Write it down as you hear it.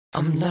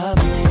I'm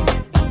loving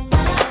it.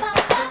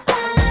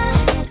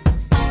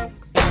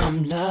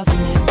 I'm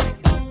loving it.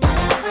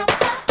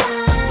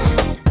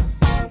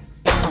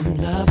 I'm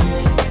loving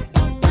it.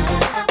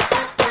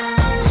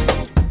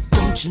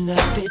 Don't you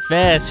love it?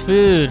 Fast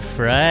Food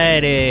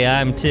Friday.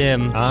 I'm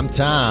Tim. I'm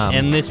Tom.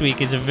 And this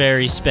week is a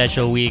very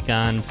special week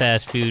on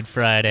Fast Food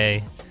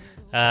Friday.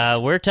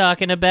 We're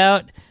talking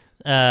about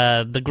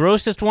the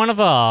grossest one of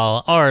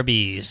all,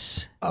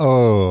 Arby's.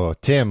 Oh,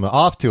 Tim,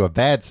 off to a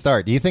bad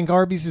start. Do you think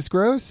Arby's is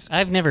gross?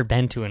 I've never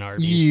been to an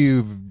Arby's.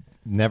 You've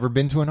never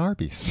been to an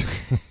Arby's.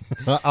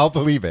 I'll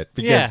believe it.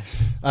 Because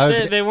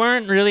yeah. They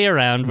weren't really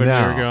around when we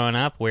No. were growing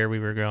up, where we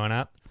were growing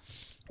up.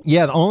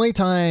 Yeah, the only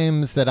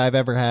times that I've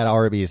ever had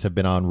Arby's have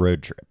been on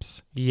road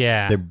trips.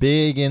 Yeah. They're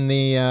big in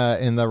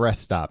the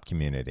rest stop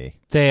community.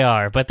 They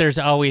are, but there's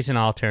always an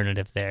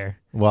alternative there.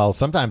 Well,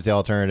 sometimes the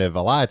alternative,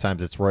 a lot of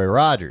times it's Roy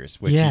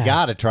Rogers, which Yeah. you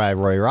got to try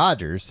Roy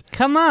Rogers.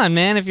 Come on,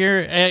 man. If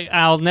you're,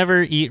 I'll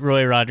never eat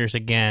Roy Rogers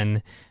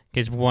again,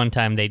 because one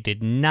time they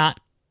did not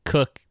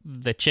cook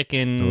the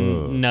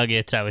chicken Ugh.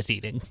 nuggets I was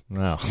eating.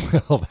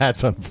 Oh, well,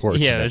 that's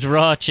unfortunate. Yeah, it was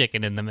raw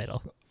chicken in the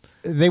middle.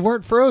 They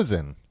weren't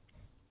frozen.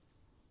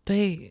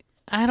 I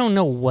don't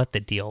know what the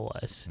deal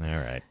was. All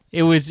right.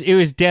 It was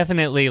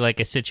definitely like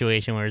a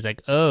situation where it's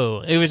like, oh,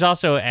 it was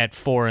also at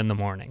 4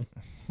 a.m.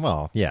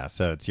 Well, yeah,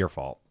 so it's your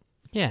fault.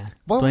 Yeah.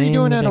 What were you blame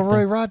doing the at a victim.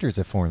 Roy Rogers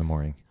at 4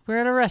 a.m? We're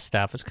at a rest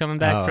stop. I was coming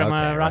back from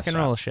a rock and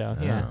roll show.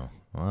 Yeah.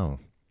 Oh, wow.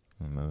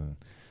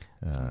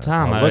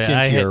 Tom, I'll look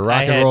into your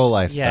rock and roll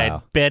lifestyle. Yeah,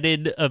 I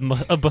bedded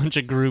a bunch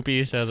of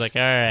groupies. So I was like,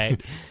 all right,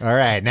 All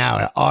right,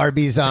 now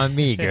Arby's on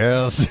me,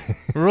 girls.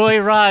 Roy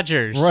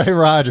Rogers. Roy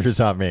Rogers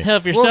on me.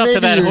 Help yourself Well,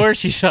 to that maybe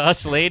horsey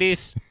sauce,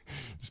 ladies.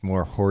 There's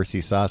more horsey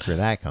sauce where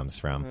that comes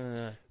from.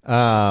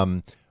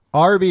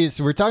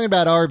 Arby's. We're talking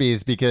about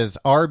Arby's because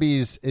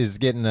Arby's is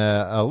getting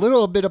a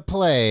little bit of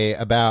play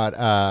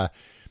about.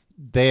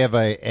 They have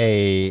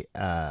a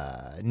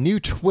new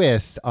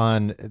twist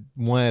on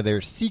one of their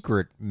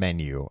secret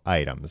menu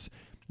items.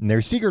 And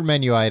their secret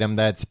menu item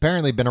that's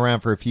apparently been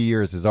around for a few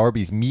years is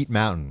Arby's Meat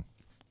Mountain.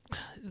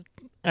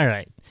 All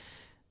right,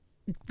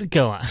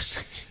 go on.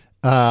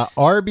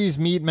 Arby's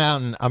Meat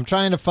Mountain. I'm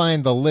trying to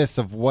find the list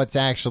of what's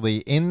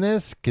actually in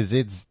this because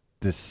it's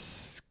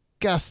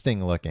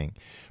disgusting looking.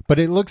 But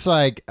it looks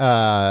like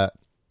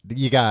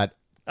you got...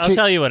 I'll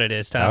tell you what it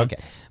is, Tom. Okay.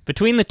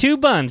 Between the two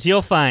buns,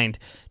 you'll find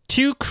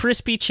 2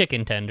 crispy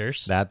chicken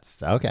tenders.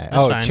 That's okay.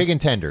 That's fine. Chicken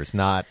tenders,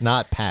 not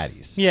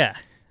patties. Yeah.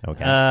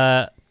 Okay.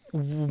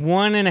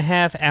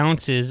 1.5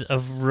 ounces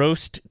of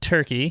roast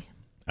turkey.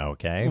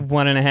 Okay.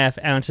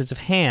 1.5 ounces of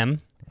ham.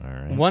 All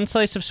right. 1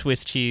 slice of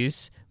Swiss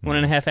cheese.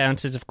 1.5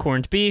 ounces of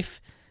corned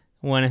beef.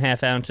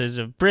 1.5 ounces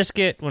of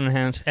brisket.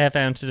 1.5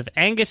 ounces of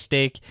Angus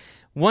steak.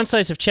 1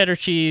 slice of cheddar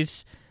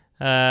cheese.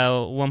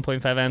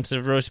 1.5 ounces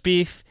of roast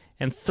beef.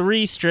 And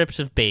 3 strips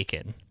of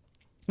bacon.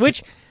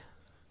 Which,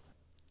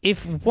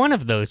 if one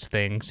of those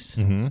things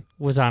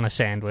was on a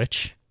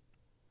sandwich,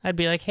 I'd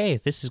be like, hey,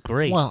 this is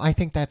great. Well, I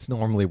think that's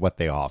normally what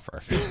they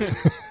offer.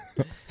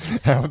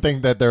 I don't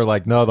think that they're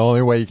like, no, the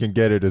only way you can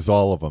get it is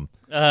all of them.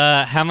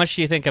 How much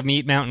do you think a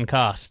Meat Mountain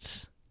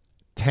costs?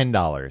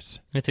 $10.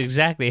 It's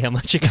exactly how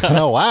much it costs.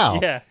 Oh, wow.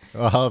 Yeah.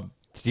 Well,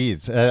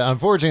 geez.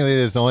 Unfortunately,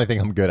 this is the only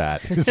thing I'm good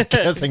at, is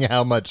guessing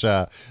how much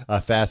a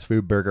fast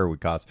food burger would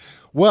cost.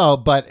 Well,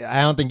 but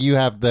I don't think you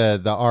have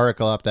the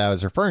article up that I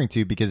was referring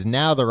to, because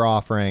now they're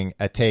offering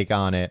a take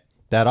on it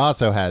that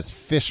also has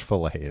fish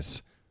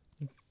fillets.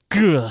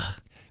 Gugh.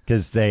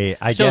 Because I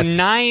guess...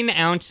 9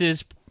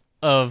 ounces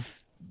of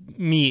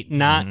meat,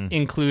 not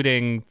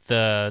including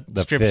the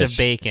strips fish. of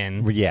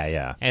bacon.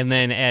 Yeah. And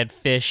then add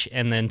fish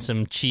and then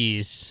some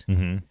cheese.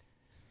 Mm-hmm.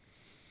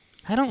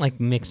 I don't like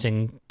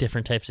mixing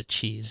different types of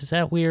cheese. Is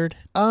that weird?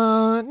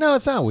 No,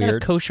 it's not Is weird.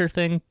 that a kosher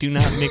thing? Do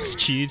not mix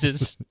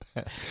cheeses.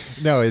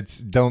 No, it's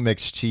don't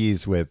mix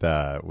cheese with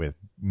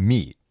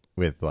meat,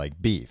 with like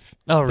beef.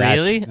 Oh,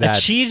 really? That's,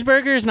 A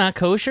cheeseburger is not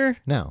kosher?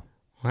 No.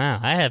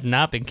 Wow, I have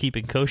not been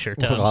keeping kosher,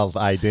 Tom. Well,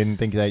 I didn't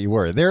think that you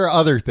were. There are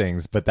other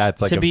things, but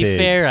that's like to a be big...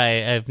 fair,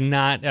 I've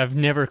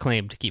never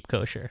claimed to keep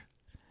kosher.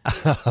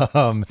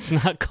 It's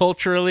not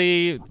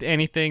culturally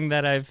anything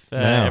that I've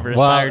ever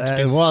aspired to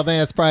do. Well,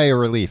 then it's probably a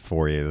relief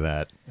for you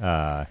that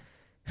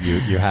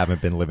you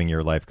haven't been living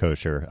your life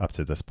kosher up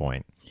to this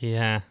point.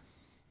 Yeah.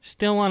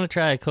 Still want to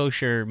try a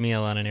kosher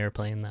meal on an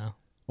airplane, though.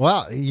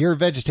 Well, you're a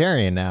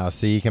vegetarian now,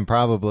 so you can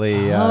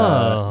probably,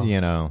 Oh.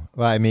 well,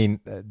 I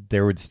mean,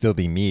 there would still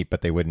be meat,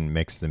 but they wouldn't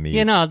mix the meat.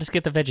 Yeah, no, I'll just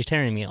get the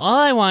vegetarian meal. All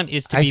I want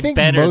is to I be think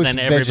better most than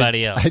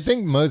everybody else. I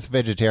think most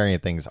vegetarian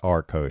things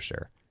are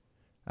kosher.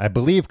 I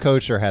believe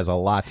kosher has a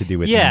lot to do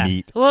with yeah.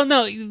 meat. Well,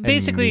 no,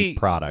 basically, meat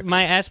products.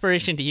 my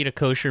aspiration to eat a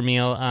kosher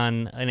meal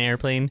on an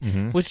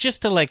airplane was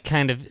just to like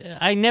kind of.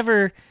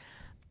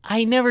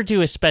 I never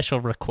do a special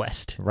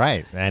request.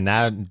 Right. And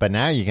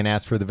now you can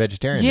ask for the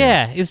vegetarian meal.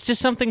 Yeah, it's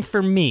just something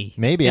for me.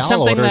 Maybe it's I'll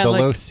something order that, the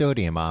like, low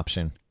sodium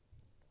option.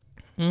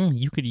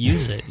 You could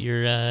use it.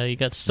 You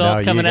got salt No,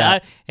 you coming got-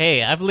 out.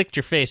 Hey, I've licked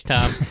your face,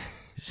 Tom.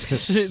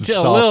 It's a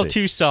Salty. little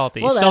too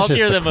salty. Well, that's Saltier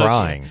just the than most.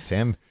 crying,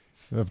 Tim.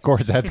 Of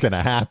course, that's going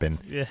to happen.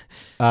 Yeah.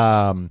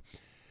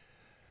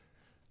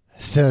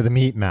 So the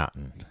meat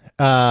mountain.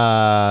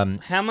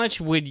 How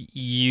much would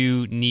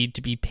you need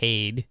to be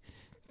paid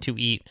to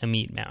eat a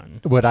meat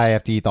mountain? Would I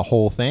have to eat the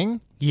whole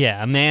thing?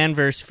 Yeah, a man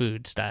versus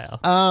food style.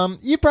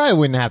 You probably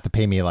wouldn't have to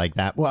pay me like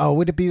that. Well,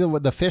 would it be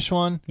the fish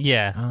one?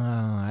 Yeah.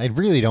 I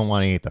really don't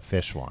want to eat the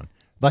fish one.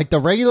 Like the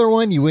regular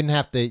one, you wouldn't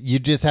have to. You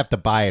just have to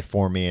buy it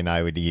for me, and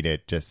I would eat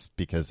it just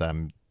because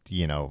I'm,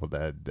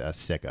 the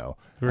sicko.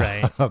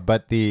 Right.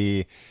 But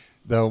the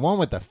one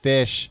with the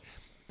fish,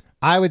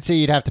 I would say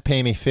you'd have to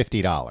pay me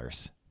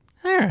 $50,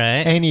 All right.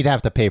 and you'd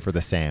have to pay for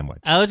the sandwich.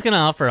 I was going to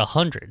offer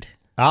 100.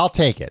 I'll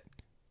take it.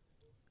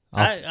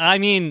 I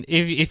mean,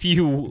 if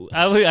you,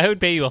 I would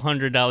pay you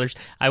 $100.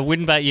 I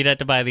wouldn't buy. You'd have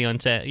to buy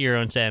your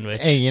own sandwich.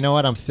 Hey, you know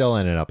what? I'm still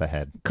ending up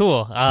ahead.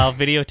 Cool. I'll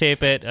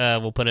videotape it.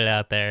 We'll put it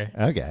out there.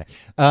 Okay.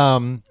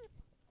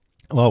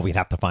 Well, we'd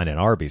have to find an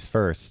Arby's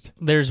first.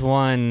 There's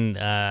one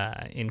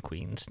in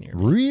Queens near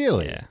me.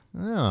 Really? Yeah.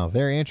 Oh,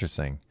 very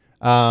interesting.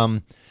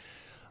 You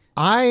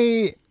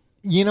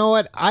know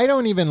what? I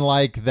don't even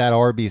like that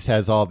Arby's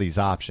has all these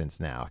options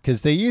now,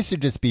 because they used to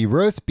just be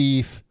roast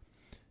beef.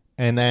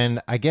 And then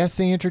I guess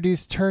they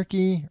introduced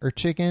turkey or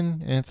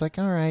chicken, and it's like,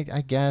 all right,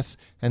 I guess.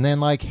 And then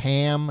like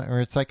ham,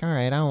 or it's like, all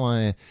right, I don't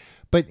want to.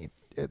 But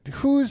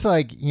who's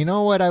like, you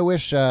know what? I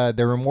wish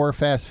there were more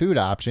fast food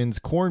options.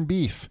 Corned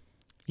beef.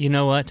 You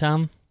know what,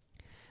 Tom?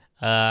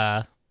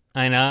 I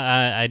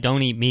know I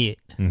don't eat meat,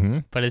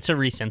 but it's a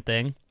recent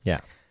thing.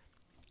 Yeah.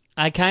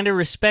 I kind of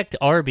respect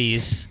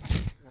Arby's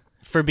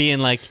for being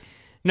like,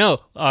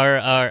 no,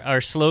 our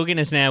slogan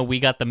is now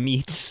 "We got the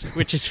meats,"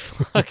 which is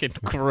fucking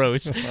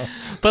gross.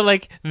 But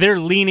like they're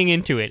leaning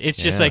into it. It's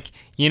just like,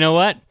 you know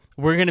what?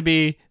 We're gonna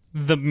be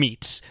the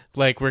meats.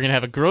 Like we're gonna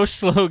have a gross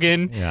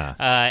slogan. Yeah.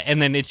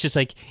 And then it's just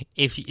like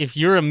if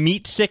you're a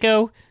meat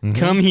sicko,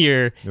 come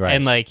here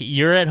and like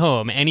you're at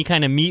home. Any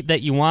kind of meat that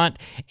you want.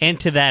 And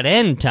to that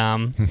end,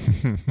 Tom,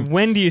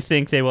 when do you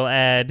think they will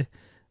add?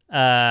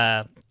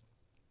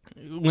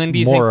 When do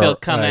you think they'll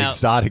come out?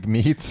 Exotic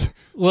meats.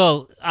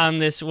 Well, on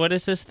this, what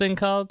is this thing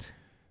called?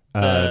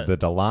 The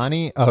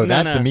Delani? Oh,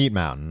 that's the Meat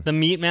Mountain. The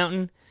Meat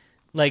Mountain?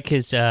 Like,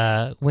 his,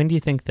 when do you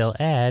think they'll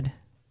add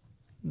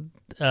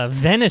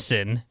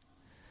venison?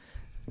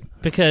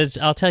 Because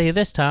I'll tell you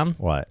this, Tom.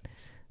 What?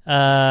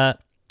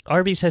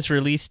 Arby's has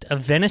released a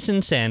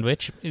venison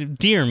sandwich,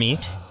 deer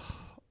meat,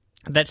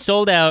 that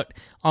sold out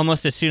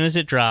almost as soon as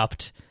it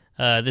dropped.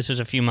 This was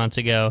a few months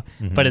ago.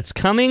 But it's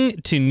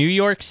coming to New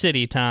York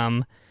City,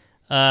 Tom,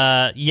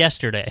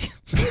 yesterday.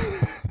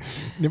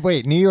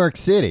 Wait, New York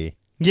City?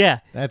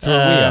 Yeah. That's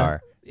where we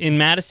are. In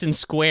Madison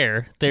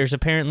Square, there's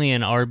apparently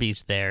an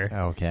Arby's there.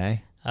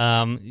 Okay.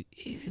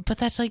 But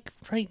that's like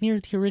right near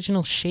the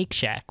original Shake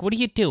Shack. What are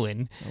you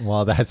doing?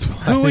 Well, that's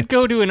why. Who would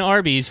go to an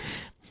Arby's?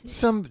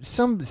 Some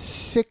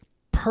sick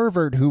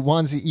pervert who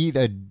wants to eat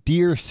a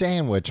deer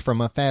sandwich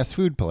from a fast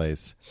food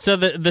place. So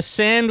the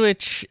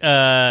sandwich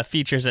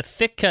features a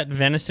thick-cut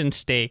venison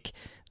steak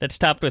that's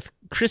topped with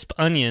crisp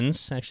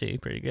onions, actually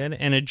pretty good,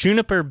 and a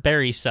juniper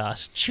berry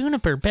sauce.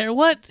 Juniper berry?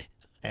 What?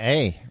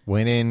 Hey,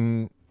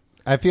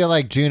 I feel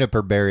like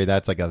juniper berry,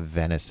 that's like a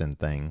venison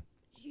thing.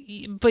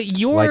 But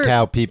you're... Like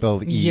how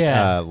people eat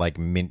Yeah. like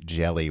mint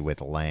jelly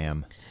with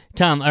lamb.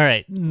 Tom, all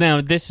right.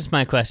 Now, this is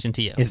my question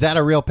to you. Is that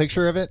a real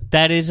picture of it?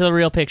 That is a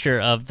real picture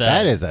of the...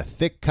 That is a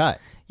thick cut.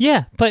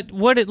 Yeah, but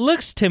what it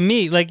looks to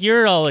me, like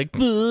you're all like,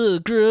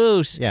 ugh,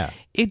 gross. Yeah.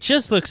 It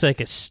just looks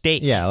like a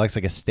steak. Yeah, it looks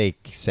like a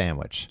steak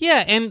sandwich.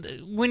 Yeah,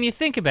 and when you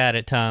think about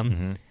it,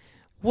 Tom,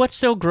 what's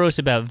so gross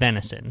about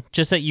venison?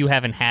 Just that you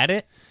haven't had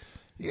it?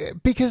 Yeah,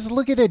 because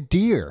look at a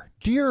deer.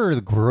 Deer are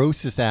the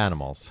grossest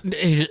animals.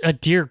 Is a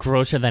deer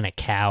grosser than a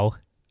cow?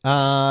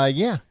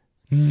 Yeah.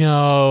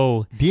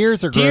 No.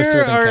 Deers are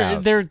grosser than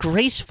cows. They're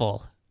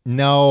graceful.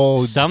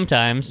 No.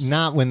 Sometimes.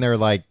 Not when they're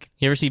like...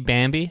 You ever see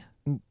Bambi?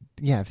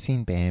 Yeah, I've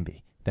seen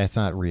Bambi. That's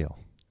not real.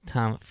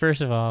 Tom,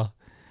 first of all,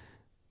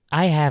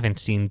 I haven't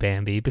seen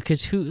Bambi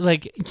because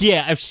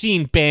yeah, I've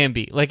seen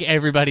Bambi. Like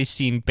everybody's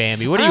seen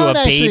Bambi. What are you, a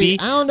baby?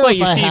 I don't know what, if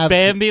you I see have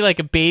Bambi like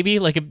a baby?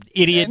 Like an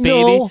idiot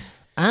No, baby?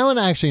 I don't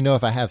actually know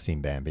if I have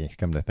seen Bambi,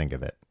 come to think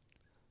of it.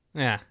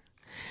 Yeah.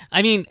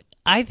 I mean,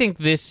 I think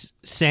this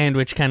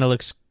sandwich kind of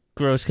looks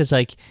gross because,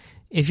 like,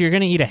 if you're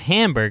going to eat a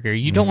hamburger,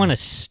 you don't want a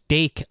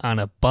steak on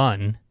a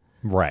bun.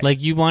 Right.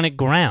 Like, you want it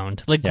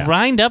ground. Like,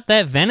 grind up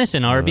that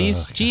venison,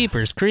 Arby's.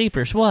 Jeepers,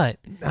 creepers, what?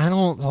 I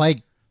don't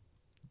like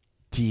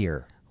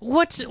deer.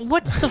 What's the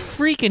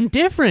freaking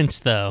difference,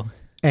 though?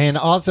 And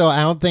also,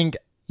 I don't think...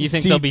 You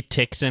think there'll be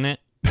ticks in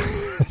it?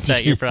 Is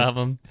that your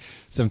problem?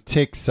 Some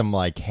ticks, some,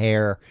 like,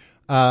 hair.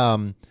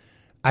 I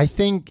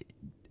think...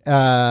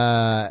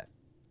 yeah,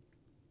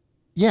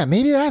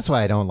 maybe that's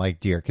why I don't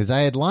like deer, because I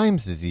had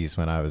Lyme's disease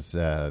when I was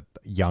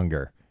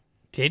younger.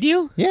 Did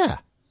you? Yeah.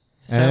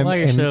 Is that why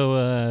you're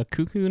so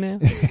cuckoo now?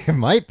 It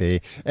might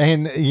be.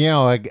 And, you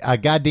know, a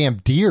goddamn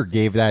deer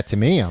gave that to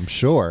me, I'm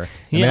sure.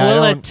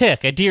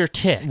 A deer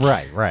tick.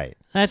 Right.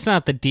 That's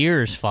not the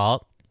deer's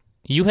fault.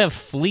 You have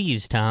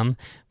fleas, Tom.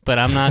 but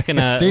I'm not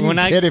gonna. Didn't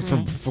get it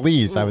from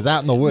fleas. I was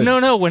out in the woods.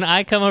 No. When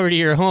I come over to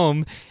your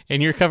home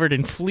and you're covered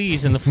in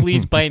fleas and the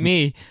fleas bite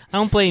me, I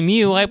don't blame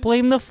you. I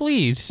blame the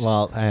fleas.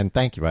 Well, and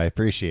thank you. I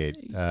appreciate.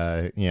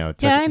 It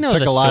took, I know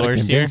took the a lot of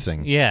source here.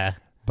 convincing. Yeah.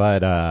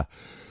 But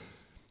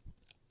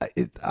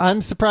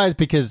I'm surprised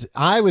because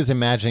I was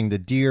imagining the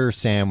deer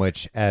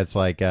sandwich as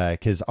like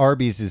because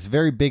Arby's is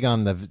very big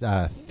on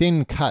the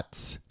thin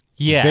cuts.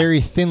 Yeah. Very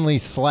thinly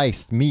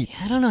sliced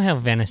meats. I don't know how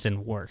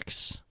venison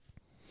works.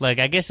 Like,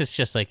 I guess it's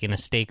just like in a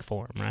steak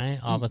form, right?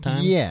 All the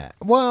time? Yeah.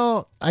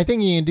 Well, I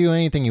think you can do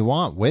anything you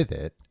want with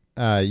it.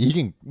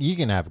 You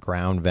can have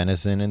ground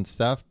venison and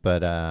stuff,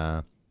 but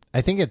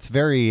I think it's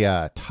very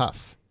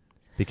tough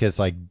because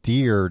like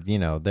deer,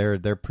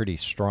 they're pretty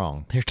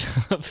strong. They're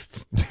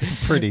tough.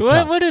 Pretty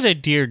tough. What did a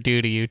deer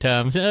do to you,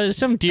 Tom?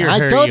 Some deer I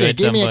hurt told you you, at it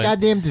gave some me a point.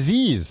 goddamn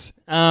disease.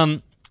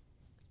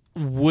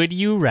 Would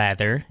you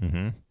rather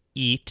Mm-hmm.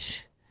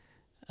 eat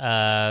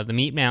the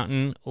Meat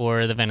Mountain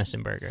or the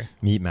venison burger?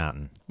 Meat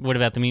Mountain. What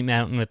about the Meat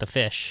Mountain with the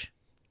fish?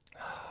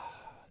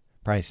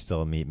 Probably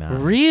still a Meat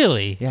Mountain.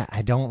 Really? Yeah,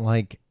 I don't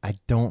like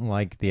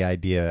the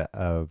idea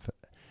of.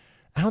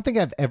 I don't think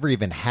I've ever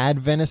even had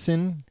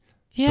venison.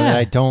 Yeah. But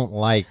I don't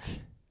like.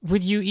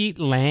 Would you eat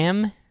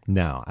lamb?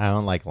 No, I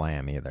don't like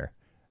lamb either.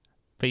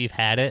 But you've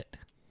had it?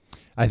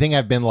 I think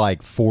I've been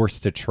like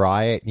forced to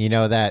try it. You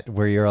know that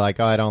where you're like,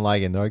 oh, I don't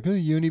like it. And they're like, oh,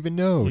 you don't even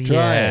know.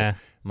 Try it.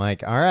 I'm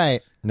like, all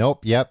right.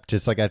 Nope. Yep.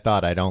 Just like I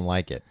thought. I don't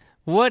like it.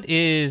 What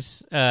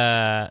is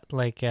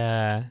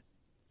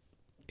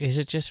is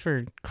it just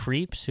for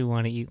creeps who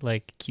want to eat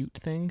like cute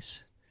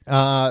things?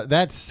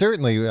 That's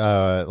certainly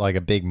like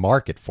a big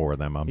market for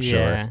them, I'm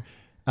sure.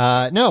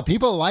 No,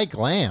 people like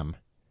lamb.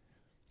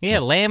 Yeah,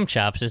 lamb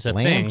chops is a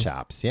thing. Lamb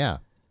chops, yeah.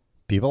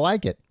 People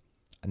like it.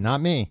 Not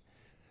me.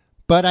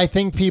 But I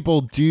think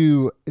people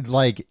do,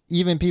 like,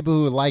 even people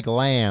who like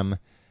lamb,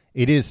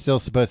 it is still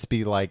supposed to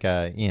be like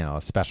a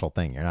special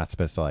thing. You're not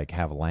supposed to like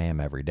have lamb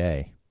every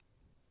day.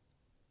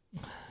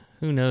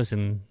 Who knows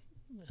in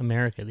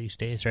America these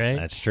days, right?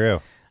 That's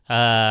true.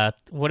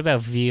 What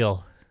about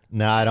veal?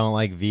 No, I don't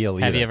like veal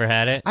either. Have you ever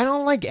had it? I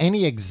don't like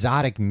any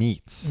exotic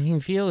meats. I mean,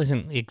 veal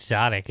isn't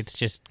exotic. It's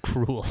just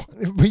cruel.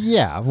 But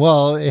yeah,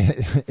 well,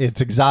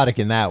 it's exotic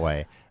in that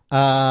way.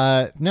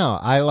 No,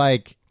 I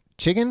like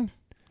chicken.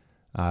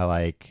 I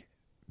like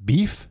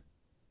beef.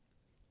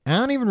 I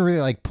don't even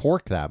really like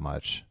pork that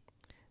much.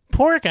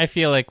 Pork, I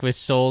feel like, was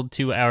sold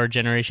to our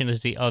generation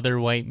as the other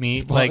white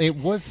meat. Well, like, it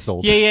was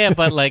sold. Yeah,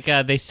 but like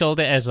they sold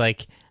it as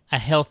like a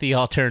healthy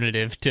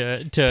alternative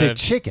to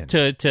chicken.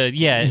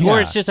 Yeah,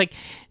 or it's just like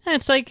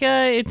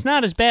it's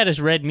not as bad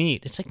as red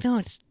meat. It's like, no,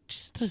 it's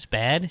just as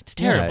bad. It's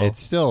terrible. Yeah,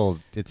 it's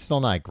still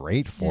not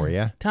great for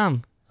you.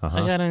 Tom,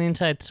 Uh-huh. I got an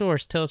inside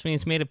source. Tells me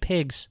it's made of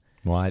pigs.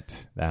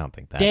 What? I don't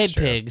think that's Dead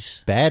true.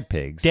 pigs. Bad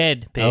pigs.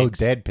 Dead pigs. Oh,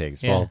 dead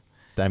pigs. Yeah. Well,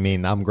 I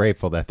mean, I'm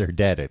grateful that they're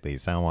dead at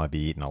least. I don't want to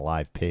be eating a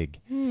live pig.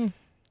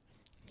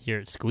 Hear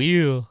it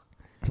squeal.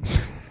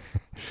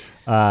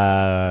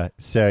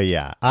 So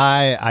yeah,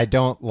 I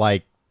don't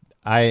like,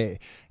 this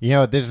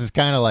is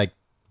kind of like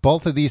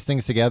both of these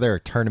things together are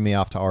turning me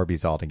off to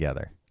Arby's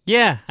altogether.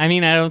 Yeah, I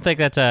mean, I don't think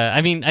that's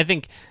I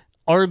think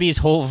Arby's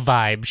whole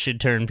vibe should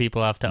turn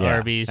people off to Yeah.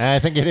 Arby's. And I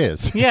think it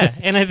is. Yeah,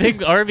 and I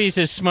think Arby's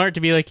is smart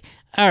to be like,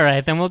 all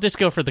right, then we'll just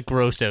go for the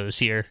grossos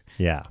here.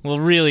 Yeah. We'll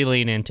really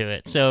lean into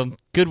it. So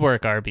good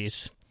work,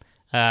 Arby's.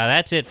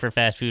 That's it for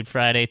Fast Food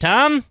Friday.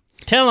 Tom,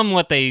 tell them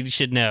what they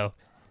should know.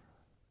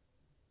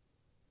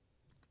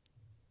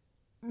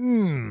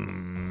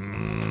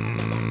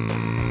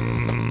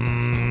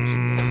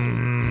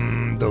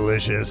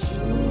 Delicious.